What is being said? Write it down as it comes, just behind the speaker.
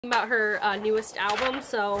About her newest album,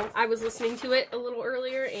 so I was listening to it a little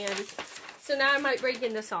earlier, and so now I might break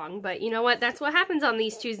into song, but you know what? That's what happens on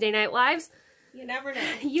these Tuesday Night Lives. You never know.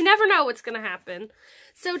 You never know what's gonna happen.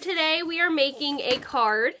 So today we are making a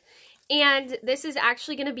card, and this is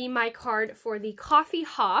actually gonna be my card for the coffee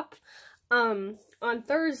hop on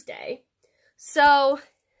Thursday. So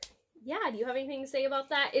yeah, do you have anything to say about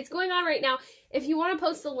that? It's going on right now. If you want to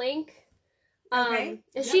post the link. Okay.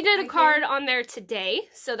 She did a card on there today,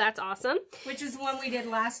 so that's awesome. Which is one we did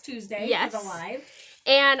last Tuesday yes. for the live.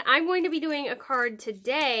 And I'm going to be doing a card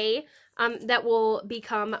today that will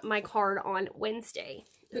become my card on Wednesday.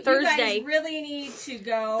 But Thursday. You guys really need to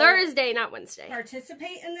go Thursday, not Wednesday.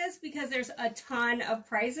 Participate in this because there's a ton of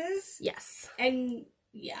prizes. Yes. And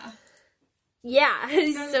yeah. Yeah,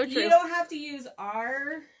 it's so true. You don't have to use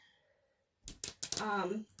our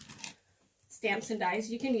stamps and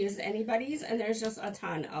dies. You can use anybody's, and there's just a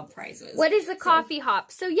ton of prizes. What is the coffee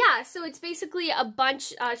hop? So yeah, so it's basically a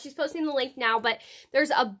bunch, she's posting the link now, but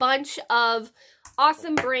there's a bunch of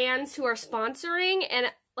awesome brands who are sponsoring,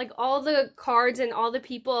 and like all the cards and all the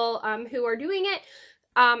people who are doing it,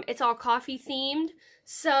 it's all coffee themed.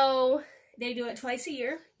 So they do it twice a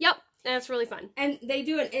year. Yep, that's really fun. And they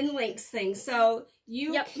do an in-links thing, so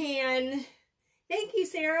you can, thank you,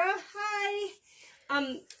 Sarah, hi.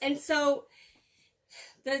 And so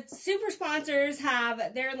the super sponsors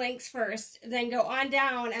have their links first, then go on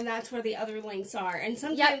down, and that's where the other links are. And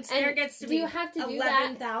sometimes there gets to be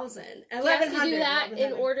 11,000. You have to do that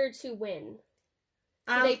in order to win.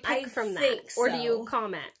 Do they pick from that, or do you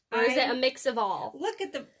comment, or is it a mix of all? Look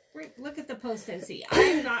at the post and see.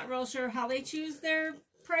 I'm not real sure how they choose their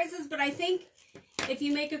prizes, but I think if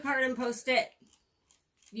you make a card and post it,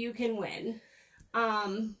 you can win.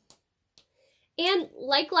 And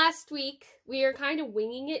like last week, we are kind of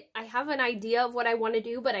winging it. I have an idea of what I want to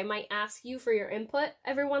do, but I might ask you for your input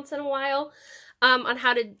every once in a while on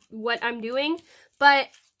what I'm doing. But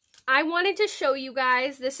I wanted to show you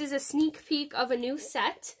guys, this is a sneak peek of a new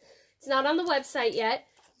set. It's not on the website yet,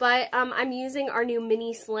 but I'm using our new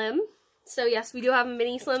mini slim. So yes, we do have a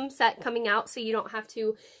mini slim set coming out, so you don't have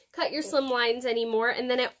to cut your slim lines anymore. And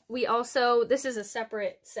then we also, this is a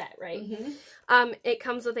separate set, right? Mm-hmm. It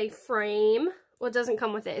comes with a frame. Well, it doesn't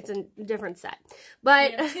come with it. It's a different set.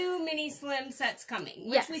 But we have 2 mini slim sets coming,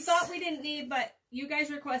 which we thought we didn't need, but you guys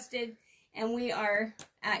requested, and we are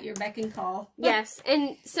at your beck and call. Yes,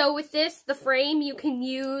 and so with this, the frame, you can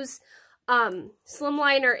use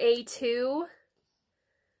Slimliner A2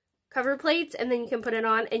 cover plates, and then you can put it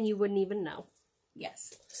on, and you wouldn't even know.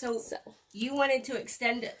 Yes. So you wanted to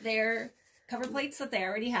extend their cover plates that they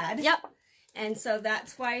already had. Yep. And so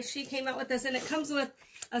that's why she came out with this. And it comes with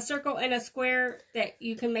a circle and a square that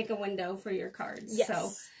you can make a window for your cards.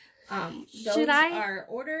 Yes. So those are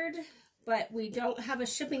ordered, but we don't have a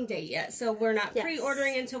shipping date yet. So we're not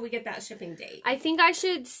pre-ordering until we get that shipping date. I think I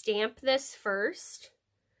should stamp this first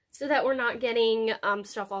so that we're not getting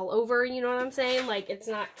stuff all over. You know what I'm saying? Like it's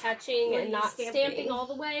not catching and not stamping all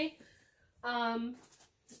the way. I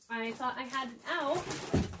thought I had it out.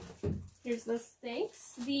 Here's this.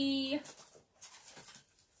 Thanks.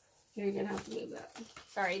 You're gonna have to move that.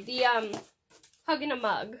 Sorry, the Hug in a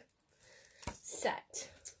Mug set.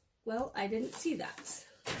 Well, I didn't see that.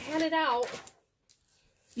 I had it out.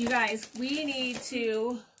 You guys, we need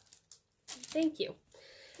to. Thank you.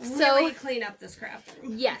 Really clean up this craft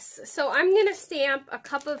room. Yes. So I'm gonna stamp a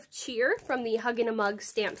cup of cheer from the Hug in a Mug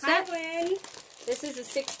stamp set. Hi, Lynn. This is a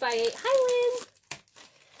 6x8. Hi, Lynn.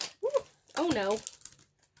 Ooh. Oh no.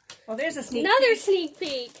 Well, there's a sneak Another peek. sneak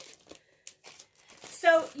peek.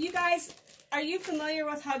 So, you guys, are you familiar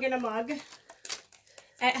with Hug in a Mug?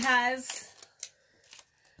 It has...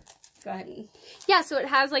 Go ahead. Yeah, so it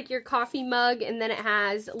has like your coffee mug, and then it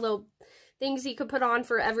has little things you could put on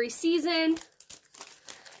for every season.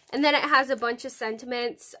 And then it has a bunch of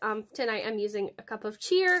sentiments. Tonight I'm using a cup of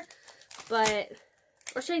cheer, but...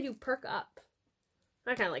 Or should I do perk up?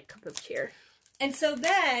 I kind of like cup of cheer. And so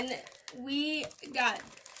then, we got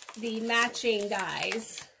the matching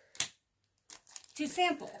dies to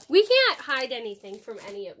sample. We can't hide anything from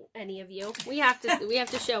any of you. We have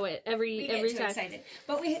to show it every time. Excited.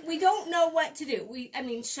 But we don't know what to do. I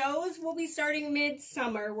mean, shows will be starting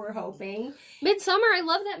midsummer, we're hoping. Midsummer, I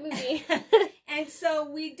love that movie. And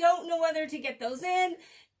so we don't know whether to get those in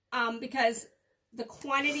because the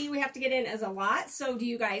quantity we have to get in is a lot. So do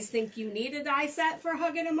you guys think you need a die set for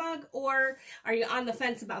Hug in a Mug, or are you on the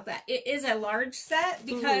fence about that? It is a large set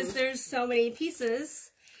because there's so many pieces.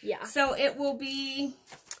 Yeah. So it will be,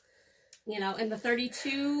 you know, in the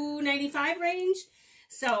 $32.95 range.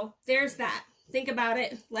 So there's that. Think about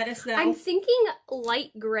it. Let us know. I'm thinking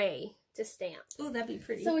light gray. to stamp. Oh, that'd be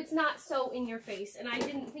pretty. So it's not so in your face. And I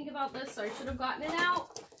didn't think about this, so I should have gotten it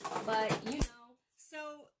out. But, you know. So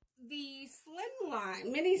the slim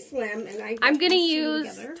line, mini slim, and I'm going to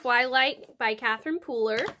use Twilight by Catherine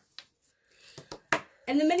Pooler.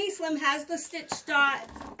 And the mini slim has the stitch dot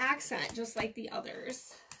accent, just like the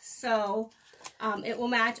others. So it will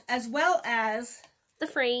match, as well as the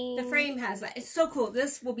frame. The frame has that. It's so cool.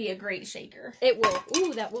 This will be a great shaker. It will.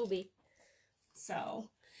 Ooh, that will be. So,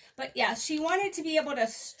 but yeah, she wanted to be able to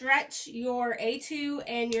stretch your A2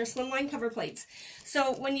 and your slimline cover plates.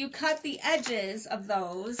 So when you cut the edges of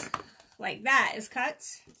those, like that is cut,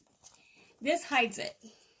 this hides it.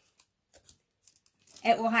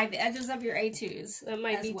 It will hide the edges of your A2s. That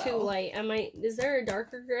might be too light. Is there a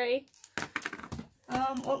darker gray?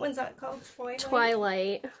 What one's that called? Twilight?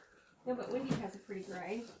 Twilight. No, but Wendy has a pretty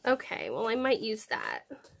gray. Okay, well I might use that.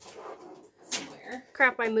 Somewhere.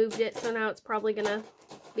 Crap, I moved it, so now it's probably gonna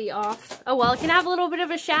be off. Oh well, it can have a little bit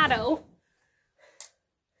of a shadow.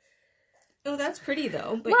 Oh, that's pretty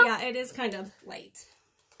though. But well, yeah, it is kind of light.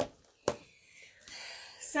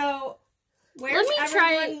 So, where's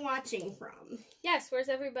everyone watching from? Yes, where's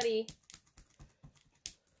everybody?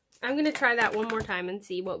 I'm gonna try that one more time and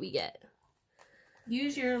see what we get.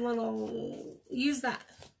 Use that.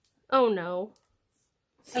 Oh no.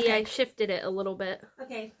 See, okay. I shifted it a little bit.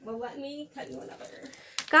 Okay, well let me cut you another.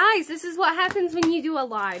 Guys, this is what happens when you do a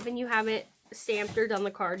live and you haven't stamped or done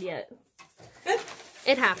the card yet.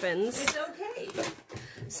 It happens. It's okay.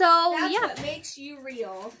 So, that's yeah. what makes you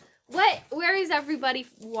real. Where is everybody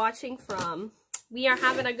watching from? We are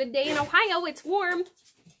having a good day in Ohio. It's warm.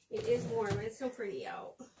 It is warm. It's so pretty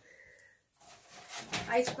out.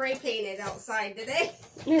 I spray painted outside today.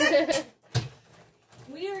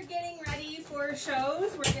 We are getting ready for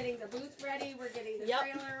shows. We're getting the booth ready. We're getting the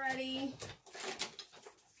trailer ready.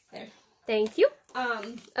 There. Thank you.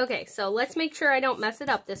 Okay, so let's make sure I don't mess it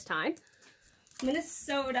up this time.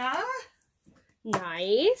 Minnesota.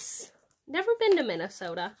 Nice. Never been to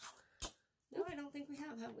Minnesota. No, I don't think we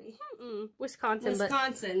have we? Wisconsin,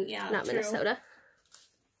 Wisconsin, yeah. Not true. Minnesota.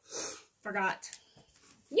 Forgot.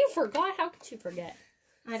 You forgot? How could you forget?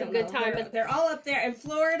 I don't know. Good time. They're all up there in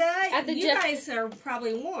Florida. You guys are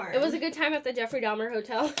probably warm. It was a good time at the Jeffrey Dahmer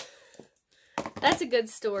Hotel. That's a good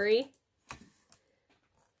story.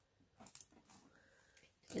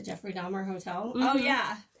 The Jeffrey Dahmer Hotel? Mm-hmm. Oh,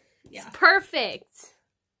 yeah. Yeah. It's perfect.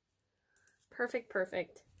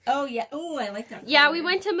 Perfect. Oh, yeah. Oh, I like that. Yeah, we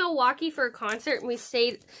went to Milwaukee for a concert, and we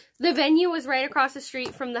stayed. The venue was right across the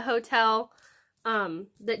street from the hotel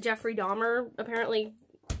that Jeffrey Dahmer apparently,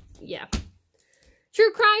 yeah.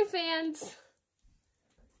 True crime fans.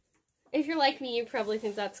 If you're like me, you probably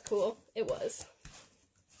think that's cool. It was.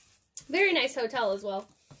 Very nice hotel as well.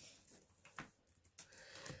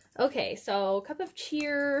 Okay, so cup of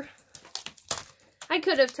cheer. I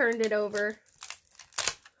could have turned it over.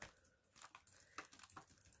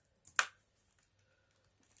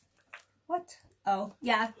 What? Oh,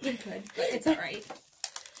 yeah, you could, but it's alright.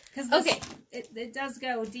 Because it does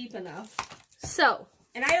go deep enough. So.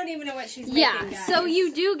 And I don't even know what she's making, guys. So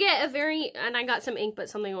you do get a very, and I got some ink, but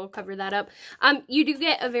something will cover that up. You do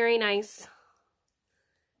get a very nice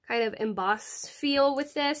kind of embossed feel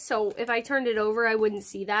with this. So if I turned it over, I wouldn't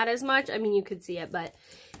see that as much. I mean, you could see it, but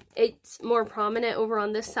it's more prominent over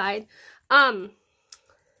on this side. So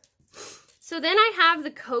then I have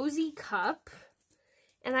the cozy cup,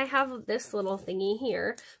 and I have this little thingy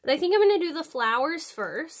here. But I think I'm going to do the flowers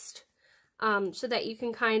first. So that you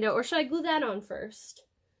can kind of, or should I glue that on first?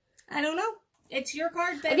 I don't know. It's your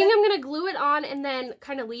card, baby. I think I'm going to glue it on and then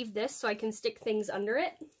kind of leave this so I can stick things under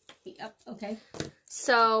it. Yep, okay.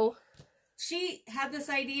 So. She had this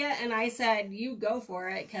idea and I said, you go for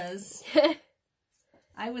it, because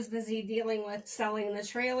I was busy dealing with selling the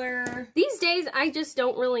trailer. These days, I just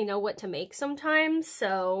don't really know what to make sometimes,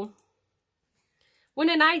 so. When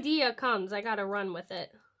an idea comes, I got to run with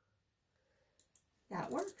it. That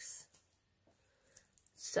works.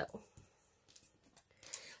 So.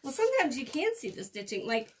 Well, sometimes you can see the stitching.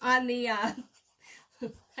 Like on the,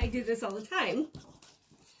 I do this all the time.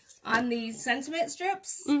 On the sentiment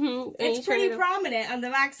strips, it's pretty prominent on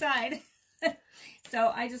the back side.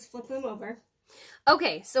 So I just flip them over.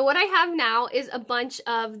 Okay, so what I have now is a bunch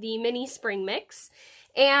of the mini spring mix.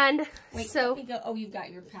 And wait, so. Let me go. Oh, you've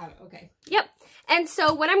got your powder. Okay. Yep. And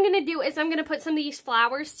so what I'm going to do is I'm going to put some of these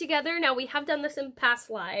flowers together. Now, we have done this in past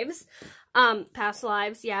lives. Past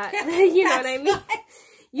lives, yeah. You know what I mean?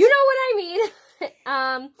 You know what I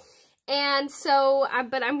mean. And so,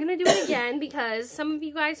 but I'm going to do it again because some of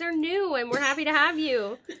you guys are new and we're happy to have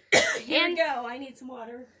you. Here we go. I need some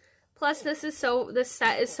water. Plus, this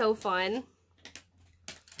set is so fun.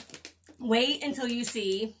 wait until you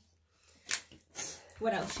see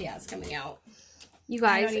what else she has coming out. You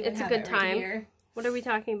guys, it's a good time. Right, what are we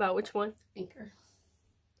talking about? Which one? Anchor.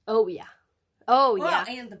 Oh, yeah. Oh, yeah.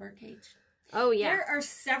 And the birdcage. Oh, yeah. There are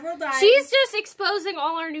several dyes. She's just exposing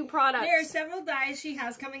all our new products. There are several dyes she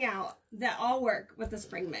has coming out that all work with the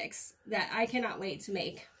spring mix that I cannot wait to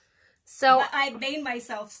make. So but I made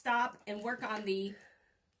myself stop and work on the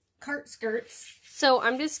cart skirts. So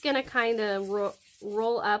I'm just going to kind of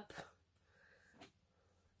roll up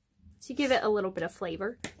to give it a little bit of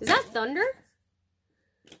flavor. Is that thunder?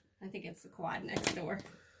 I think it's the quad next door.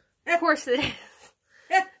 Of course it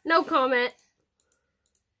is. No comment.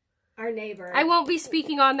 Our neighbor. I won't be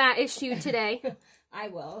speaking on that issue today. I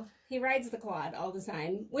will. He rides the quad all the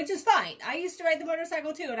time, which is fine. I used to ride the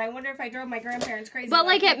motorcycle too, and I wonder if I drove my grandparents crazy. But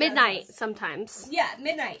like at midnight sometimes. Yeah,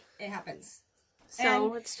 midnight it happens. So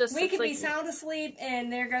and it's just we could be sound asleep,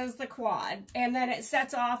 and there goes the quad, and then it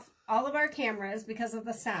sets off all of our cameras because of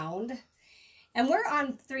the sound. And we're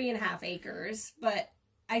on 3.5 acres, but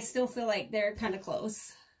I still feel like they're kind of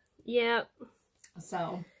close. Yep.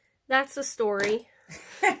 So that's the story.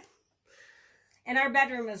 And our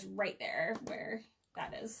bedroom is right there where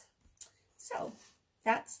that is. So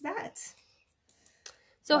that's that.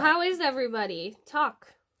 So how is everybody? Talk.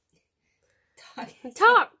 Type.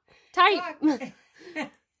 Talk.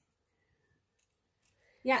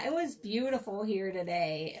 Yeah, it was beautiful here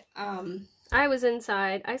today. I was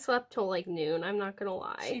inside. I slept till like noon. I'm not gonna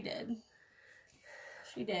lie. She did.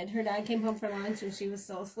 She did. Her dad came home for lunch and she was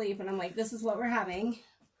still asleep. And I'm like, this is what we're having.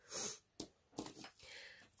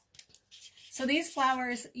 So these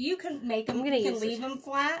flowers, you can make them, you can leave them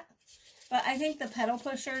flat. But I think the pedal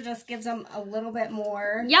pusher just gives them a little bit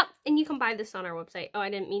more. Yep. And you can buy this on our website. Oh, I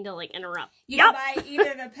didn't mean to like interrupt. You can buy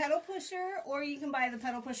either the pedal pusher or you can buy the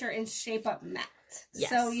pedal pusher and shape up mat. Yes.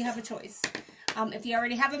 So you have a choice. If you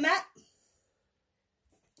already have a mat,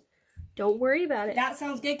 don't worry about it. That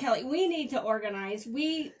sounds good, Kelly. We need to organize.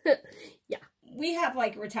 We have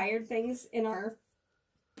like retired things in our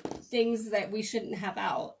things that we shouldn't have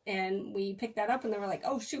out, and we picked that up and they were like,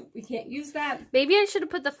 oh shoot, we can't use that. Maybe I should have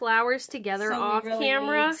put the flowers together off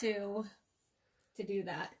camera need to do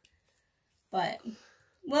that. But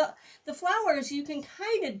well, the flowers you can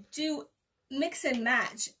kind of do mix and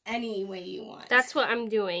match any way you want. That's what I'm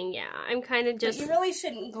doing. Yeah, I'm kind of just. But you really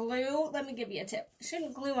shouldn't glue. Let me give you a tip. You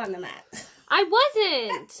shouldn't glue on the mat. I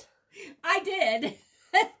wasn't. I did.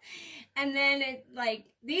 And then it like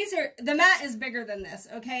the mat is bigger than this.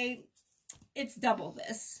 Okay, it's double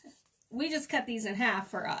this. We just cut these in half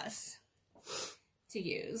for us to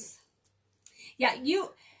use. Yeah,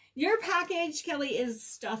 your package, Kelly, is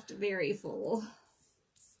stuffed very full.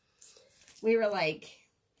 We were like,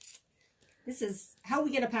 this is how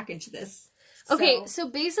we get to package this. Okay, so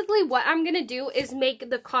basically what I'm going to do is make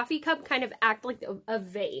the coffee cup kind of act like a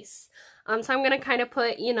vase. So I'm going to kind of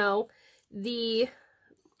put, you know, the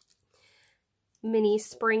mini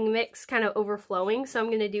spring mix kind of overflowing. So I'm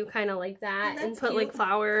going to do kind of like that and put like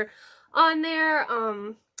flour on there.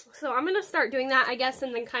 So I'm going to start doing that, I guess,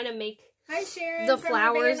 and then kind of make the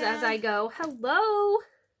flowers as I go. Hello.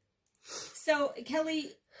 So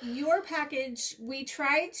Kelly, your package, we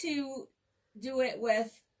tried to do it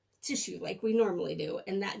with tissue like we normally do,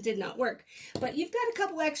 and that did not work. But you've got a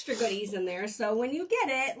couple extra goodies in there, so when you get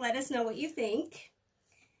it, let us know what you think.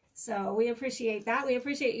 So we appreciate that. We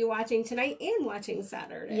appreciate you watching tonight and watching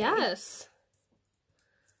Saturday. Yes.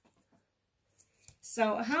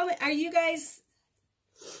 So how are you guys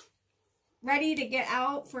ready to get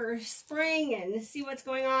out for spring and see what's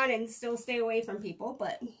going on and still stay away from people?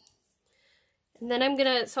 But and then I'm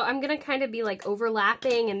gonna kind of be like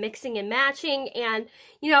overlapping and mixing and matching, and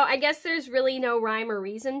you know, I guess there's really no rhyme or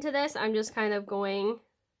reason to this. I'm just kind of going.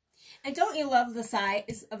 And don't you love the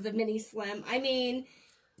size of the mini slim? I mean,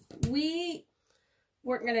 we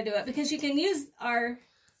weren't gonna do it because you can use our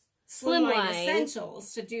Slimline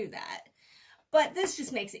Essentials to do that, but this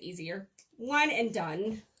just makes it easier. One and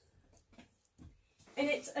done. And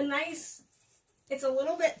it's a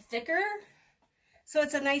little bit thicker. So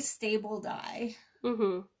it's a nice stable dye.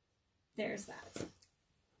 Mm-hmm. There's that.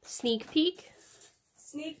 Sneak peek.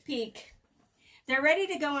 Sneak peek. They're ready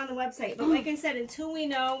to go on the website. But like I said, until we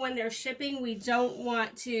know when they're shipping, we don't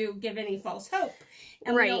want to give any false hope.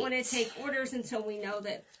 And we don't want to take orders until we know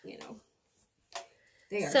that, you know,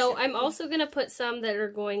 they are shipping. I'm also going to put some that are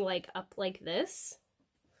going like up like this.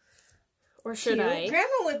 Or should I?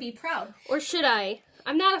 Grandma would be proud. Or should I?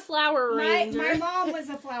 I'm not a flower arranger. My mom was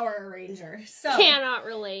a flower arranger, so cannot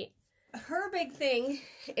relate. Her big thing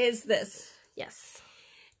is this. Yes.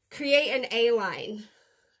 Create an A line.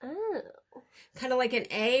 Oh. kind of like an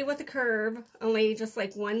A with a curve, only just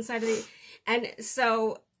like one side of the, and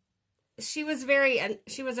so she was a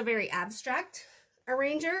very abstract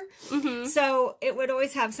arranger. Mm-hmm. So it would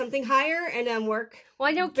always have something higher and then work. Well,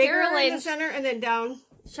 I know Carolyn in the center and then down.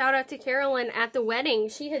 Shout out to Carolyn at the wedding.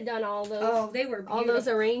 She had done all those. Oh, they were beautiful. All those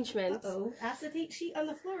arrangements. Uh-oh. Acetate sheet on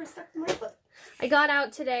the floor stuck to my foot. I got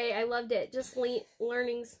out today. I loved it. Just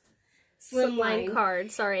learning slimline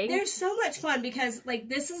card. Sorry. They're so much fun because, like,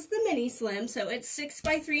 this is the mini slim, so it's 6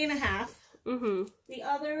 by 3.5. Mm-hmm. The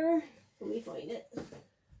other, let me find it.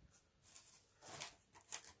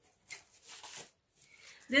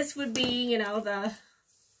 This would be, you know, the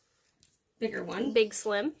bigger one. Big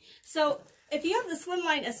slim. So if you have the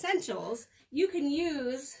Slimline Essentials, you can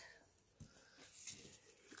use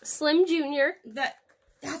Slim Junior.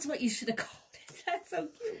 That's what you should have called it. That's so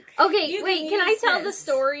cute. Okay, wait, can I tell the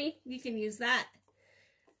story? You can use that.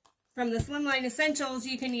 From the Slimline Essentials,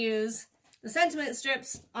 you can use the sentiment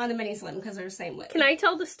strips on the mini slim because they're the same width. Can I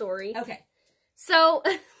tell the story? Okay. So,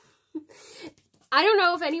 I don't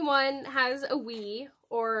know if anyone has a Wii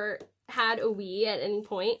or had a Wii at any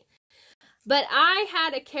point, but I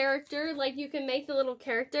had a character, like you can make the little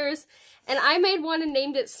characters, and I made one and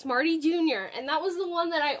named it Smarty Jr., and that was the one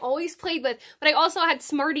that I always played with, but I also had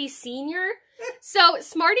Smarty Sr., so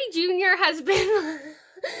Smarty Jr. has been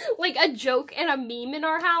like a joke and a meme in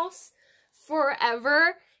our house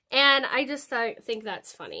forever, and I just think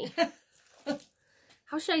that's funny.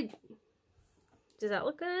 How should I... Does that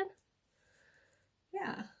look good?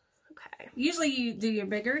 Yeah. Okay. Usually you do your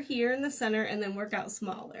bigger here in the center and then work out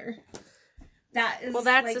smaller. That is well,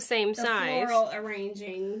 that's like the same size. Floral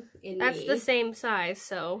arranging in That's the same size,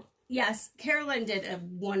 so. Yes, Carolyn did a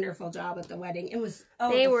wonderful job at the wedding. It was,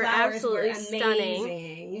 they were flowers absolutely were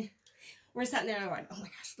stunning. We're sitting there going, oh my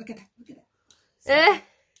gosh, look at that, look at that. So,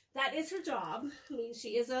 that is her job. I mean,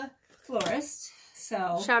 she is a florist,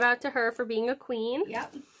 so. Shout out to her for being a queen.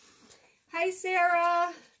 Yep. Hi,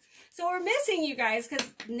 Sarah. So we're missing you guys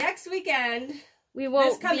because next weekend,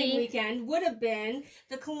 this coming weekend, would have been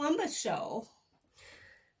the Columbus show.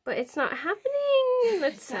 But it's not happening.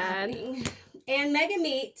 That's sad. Happening. And Mega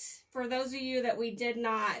Meet, for those of you that we did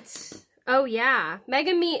not. Oh, yeah.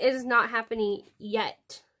 Mega Meet is not happening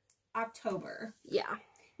yet. October. Yeah.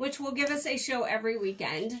 Which will give us a show every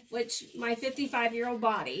weekend, which my 55-year-old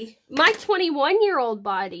body. My 21-year-old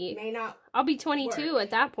body. May not. I'll be 22 at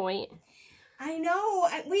that point. I know.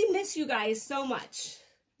 We miss you guys so much.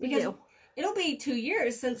 Because it'll be 2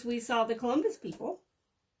 years since we saw the Columbus people.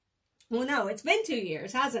 Well, no, it's been 2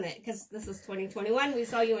 years, hasn't it? Because this is 2021. We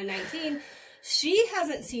saw you in 19. She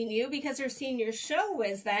hasn't seen you because her senior show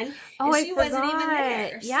was then. Oh, and she wasn't even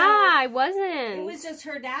there. Yeah, so I wasn't. It was just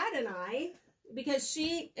her dad and I. Because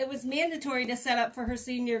it was mandatory to set up for her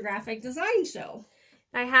senior graphic design show.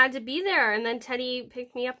 I had to be there. And then Teddy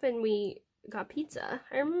picked me up and we got pizza.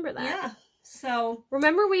 I remember that. Yeah. So.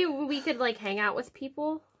 Remember we could, like, hang out with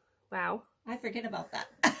people? Wow. I forget about that.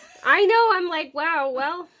 I know. I'm like, wow,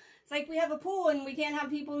 well. It's like we have a pool and we can't have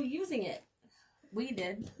people using it. We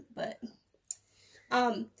did, but.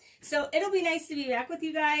 So it'll be nice to be back with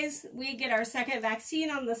you guys. We get our second vaccine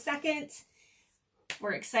on the 2nd.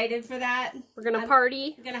 We're excited for that. We're going to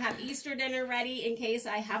party. We're going to have Easter dinner ready in case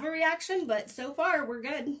I have a reaction, but so far we're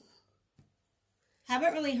good.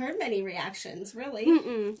 Haven't really heard many reactions, really.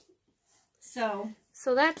 Mm-mm. So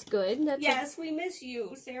that's good. Yes, we miss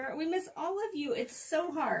you, Sarah. We miss all of you. It's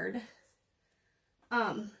so hard.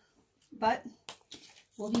 But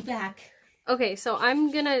we'll be back. Okay, so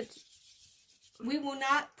I'm going to... We will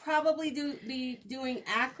not probably be doing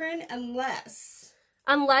Akron unless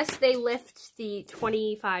they lift the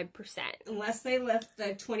 25%. Unless they lift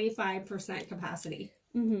the 25% capacity.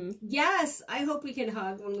 Mm-hmm. Yes, I hope we can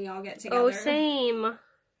hug when we all get together. Oh, same.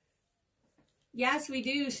 Yes, we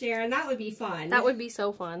do, Sharon. That would be fun. That would be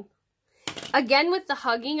so fun. Again, with the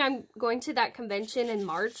hugging, I'm going to that convention in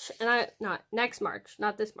March. And not next March,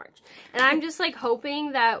 not this March. And I'm just, like,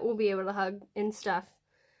 hoping that we'll be able to hug and stuff.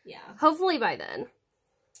 Yeah. Hopefully by then.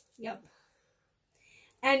 Yep.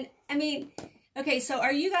 And, I mean, okay, so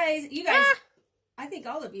are you guys, I think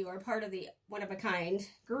all of you are part of the one-of-a-kind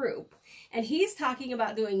group. And he's talking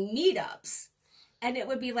about doing meetups. And it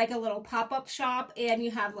would be like a little pop-up shop and you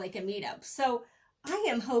have like a meetup. So I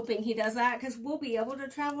am hoping he does that because we'll be able to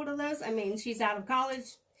travel to those. I mean, she's out of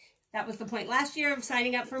college. That was the point last year of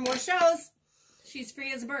signing up for more shows. She's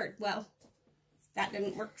free as a bird. Well, that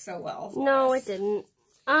didn't work so well for us. It didn't.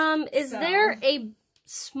 Is there a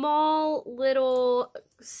small little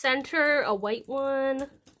center, a white one,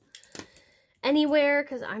 anywhere?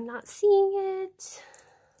 Because I'm not seeing it.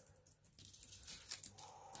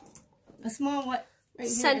 A small what? Right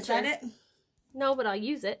here. Center. Is that it? No, but I'll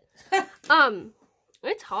use it.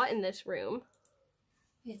 It's hot in this room.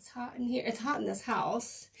 It's hot in here. It's hot in this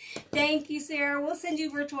house. Thank you, Sarah. We'll send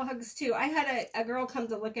you virtual hugs, too. I had a girl come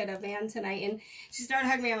to look at a van tonight, and she started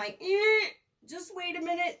hugging me. I'm like, just wait a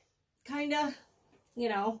minute. Kind of, you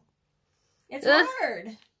know. It's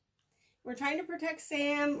hard. We're trying to protect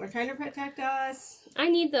Sam. We're trying to protect us. I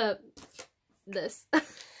need this.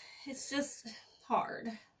 It's just hard.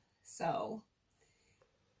 So,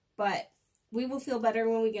 but we will feel better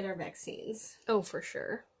when we get our vaccines. Oh, for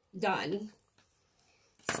sure. Done.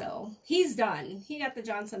 So, he's done. He got the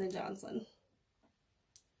Johnson & Johnson.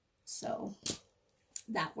 So,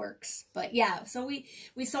 that works. But yeah, so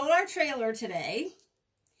we sold our trailer today.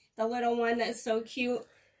 The little one that's so cute.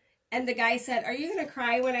 And the guy said, "Are you going to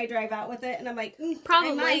cry when I drive out with it?" And I'm like,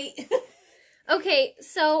 probably. I might. Okay,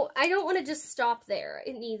 so I don't want to just stop there.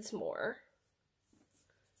 It needs more.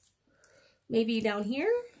 Maybe down here?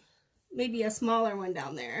 Maybe a smaller one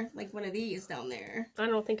down there. Like one of these down there. I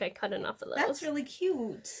don't think I cut enough of those. That's really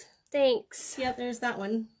cute. Thanks. Yeah, there's that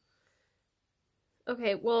one.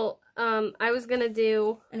 Okay, well, I was going to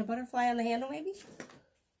do... And a butterfly on the handle, maybe?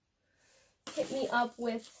 Hit me up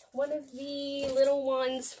with one of the little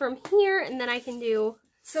ones from here, and then I can do...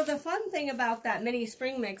 So the fun thing about that mini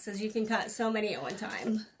spring mix is you can cut so many at one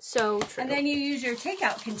time. So true. And then you use your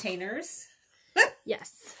takeout containers.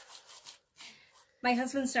 Yes. My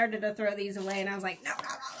husband started to throw these away, and I was like, no.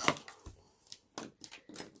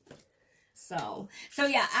 So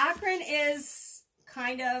yeah, Akron is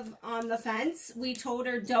kind of on the fence. We told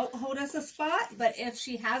her, don't hold us a spot, but if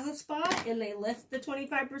she has a spot and they lift the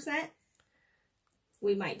 25%,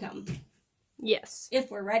 we might come. Yes.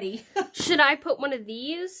 If we're ready. Should I put one of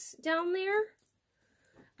these down there?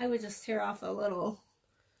 I would just tear off a little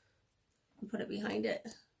and put it behind it.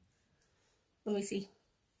 Let me see.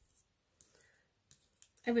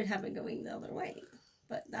 I would have it going the other way,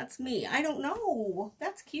 but that's me. I don't know.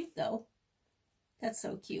 That's cute, though. That's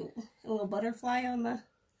so cute. A little butterfly on the...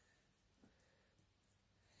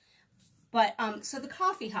 But, so the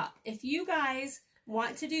coffee hop. If you guys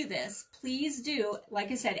want to do this, please do.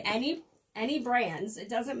 Like I said, any brands, it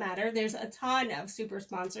doesn't matter. There's a ton of super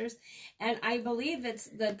sponsors, and I believe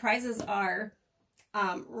the prizes are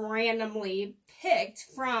randomly picked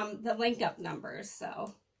from the link up numbers.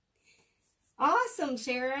 So awesome,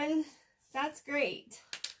 Sharon. That's great.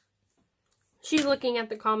 She's looking at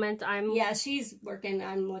the comment. Yeah, she's working.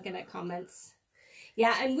 I'm looking at comments.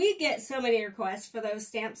 Yeah, and we get so many requests for those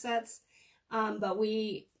stamp sets, but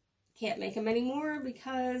we can't make them anymore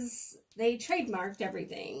because they trademarked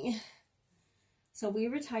everything. So we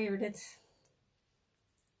retired it.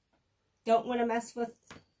 Don't want to mess with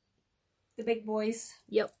the big boys.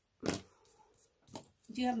 Yep.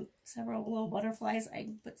 Do you have several little butterflies? I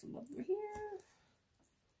can put some over here.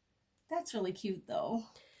 That's really cute, though.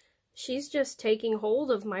 She's just taking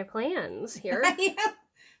hold of my plans here. Yeah.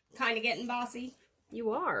 Kind of getting bossy.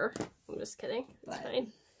 You are. I'm just kidding. It's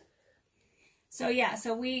fine. So yeah,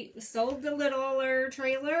 so we sold the littler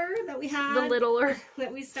trailer that we had. The littler.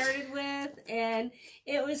 That we started with, and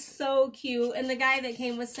it was so cute. And the guy that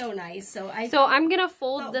came was so nice. So I'm gonna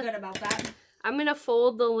fold good about that. I'm gonna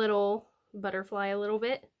fold the little butterfly a little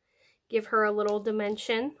bit. Give her a little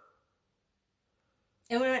dimension.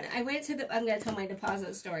 And when I went to I'm going to tell my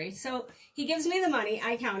deposit story. So he gives me the money,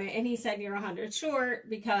 I count it, and he said, you're 100 short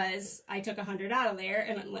because I took 100 out of there,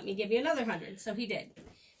 and let me give you another 100. So he did.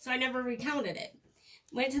 So I never recounted it.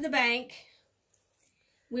 Went to the bank.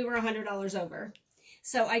 We were $100 over.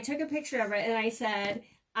 So I took a picture of it, and I said,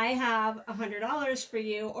 I have $100 for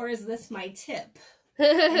you, or is this my tip?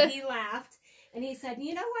 And he laughed, and he said,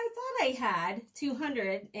 you know, I thought I had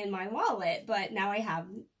 200 in my wallet, but now I have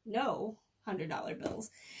no $100 bills.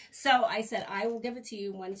 So I said, I will give it to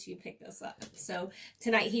you once you pick this up. So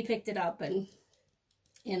tonight he picked it up, and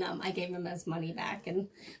I gave him his money back, and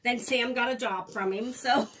then Sam got a job from him.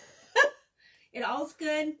 So it all's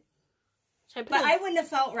good. But I wouldn't have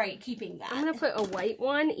felt right keeping that. I'm going to put a white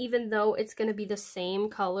one, even though it's going to be the same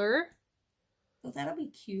color. Well, that'll be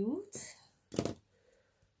cute.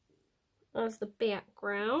 As the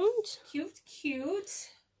background. Cute, cute.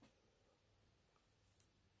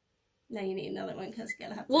 Now you need another one because you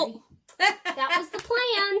gotta have three. Well, that was the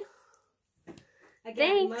plan.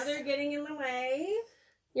 Again, thanks. Mother getting in the way.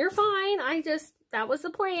 You're fine. That was the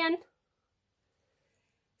plan.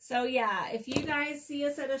 So yeah, if you guys see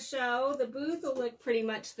us at a show, the booth will look pretty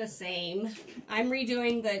much the same. I'm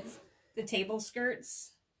redoing the table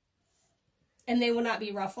skirts, and they will not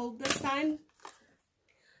be ruffled this time.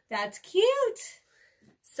 That's cute.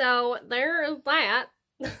 So there's that.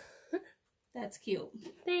 That's cute.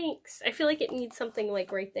 Thanks. I feel like it needs something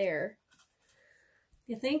like right there.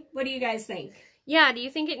 You think? What do you guys think? Yeah, do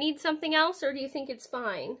you think it needs something else, or do you think it's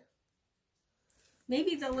fine?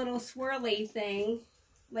 Maybe the little swirly thing,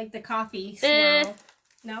 like the coffee swirl.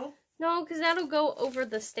 No? No, because that'll go over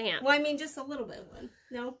the stamp. Well, I mean, just a little bit of one.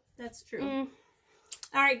 No, that's true.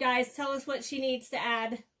 All right, guys, tell us what she needs to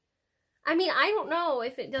add. I mean, I don't know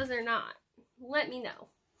if it does or not. Let me know.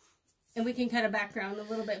 And we can cut a background a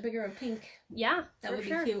little bit bigger of pink. Yeah, that would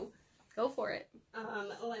be cute. Go for it.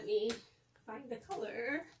 Let me find the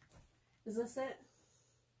color. Is this it?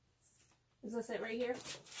 Is this it right here?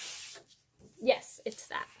 Yes, it's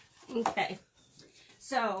that. Okay.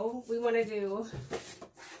 So we want to do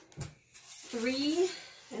 3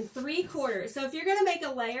 3/4. So if you're going to make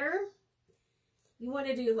a layer, you want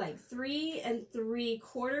to do like 3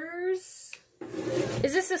 3/4.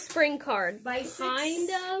 Is this a spring card? By 6. Kind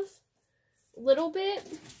of. Little bit.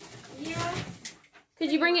 Yeah.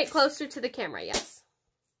 Could you bring it closer to the camera? Yes.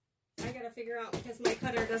 I gotta figure out because my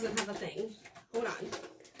cutter doesn't have a thing. Hold on.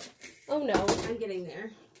 Oh no. I'm getting there.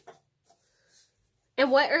 And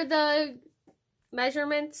what are the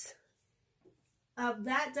measurements?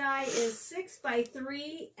 That die is 6 by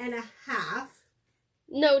 3.5.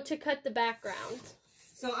 No, to cut the background.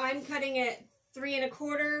 So I'm cutting it 3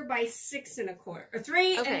 1/4 by 6 1/4, or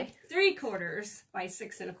 3 3/4 by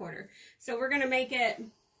 6 1/4. So we're gonna make it.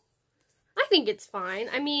 I think it's fine.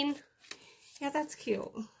 I mean, yeah, that's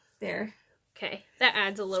cute. There. Okay, that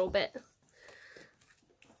adds a little bit.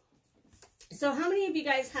 So how many of you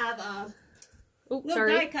guys have little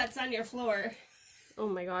die cuts on your floor? Oh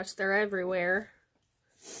my gosh, they're everywhere.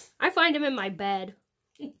 I find them in my bed.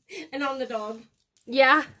 And on the dog.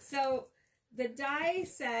 Yeah. So the die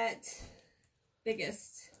set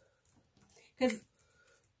biggest, because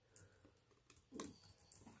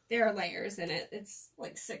there are layers in it. It's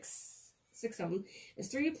like six of them. Is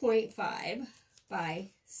 3.5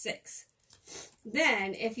 by 6.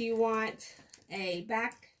 Then if you want a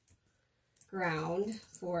background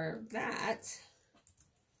for that,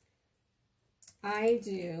 I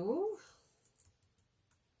do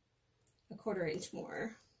a 1/4 inch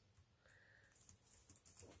more.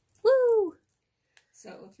 Woo!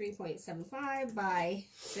 So 3.75 by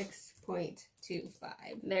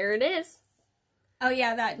 6.25. There it is. Oh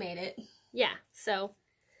yeah, that made it. Yeah, so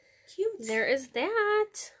cute. There is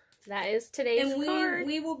that. That is today's card. And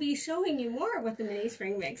we will be showing you more with the mini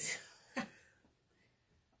spring mix.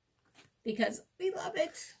 Because we love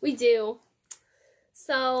it. We do.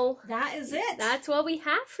 So that is it. That's what we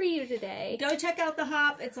have for you today. Go check out the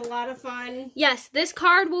hop. It's a lot of fun. Yes, this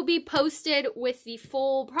card will be posted with the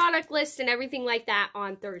full product list and everything like that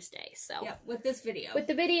on Thursday. So yep, with this video. With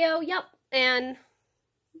the video, yep. And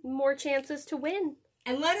more chances to win.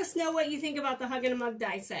 And let us know what you think about the Hug and a Mug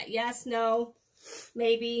die set. Yes, no,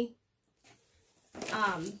 maybe.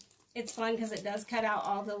 It's fun because it does cut out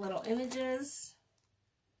all the little images.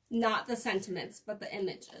 Not the sentiments, but the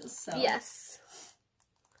images. So yes.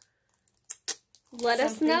 Let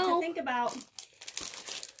us know. Something to think about.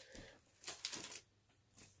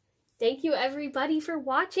 Thank you, everybody, for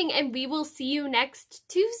watching, and we will see you next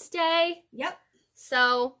Tuesday. Yep.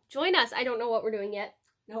 So join us. I don't know what we're doing yet.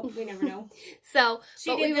 Nope, we never know. So,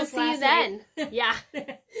 but we will see you then. Yeah.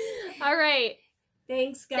 All right.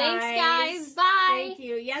 Thanks, guys. Thanks, guys. Bye. Thank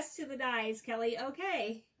you. Yes to the dies, Kelly.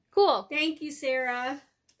 Okay. Cool. Thank you, Sarah.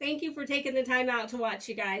 Thank you for taking the time out to watch,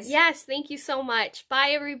 you guys. Yes, thank you so much.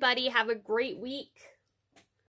 Bye, everybody. Have a great week.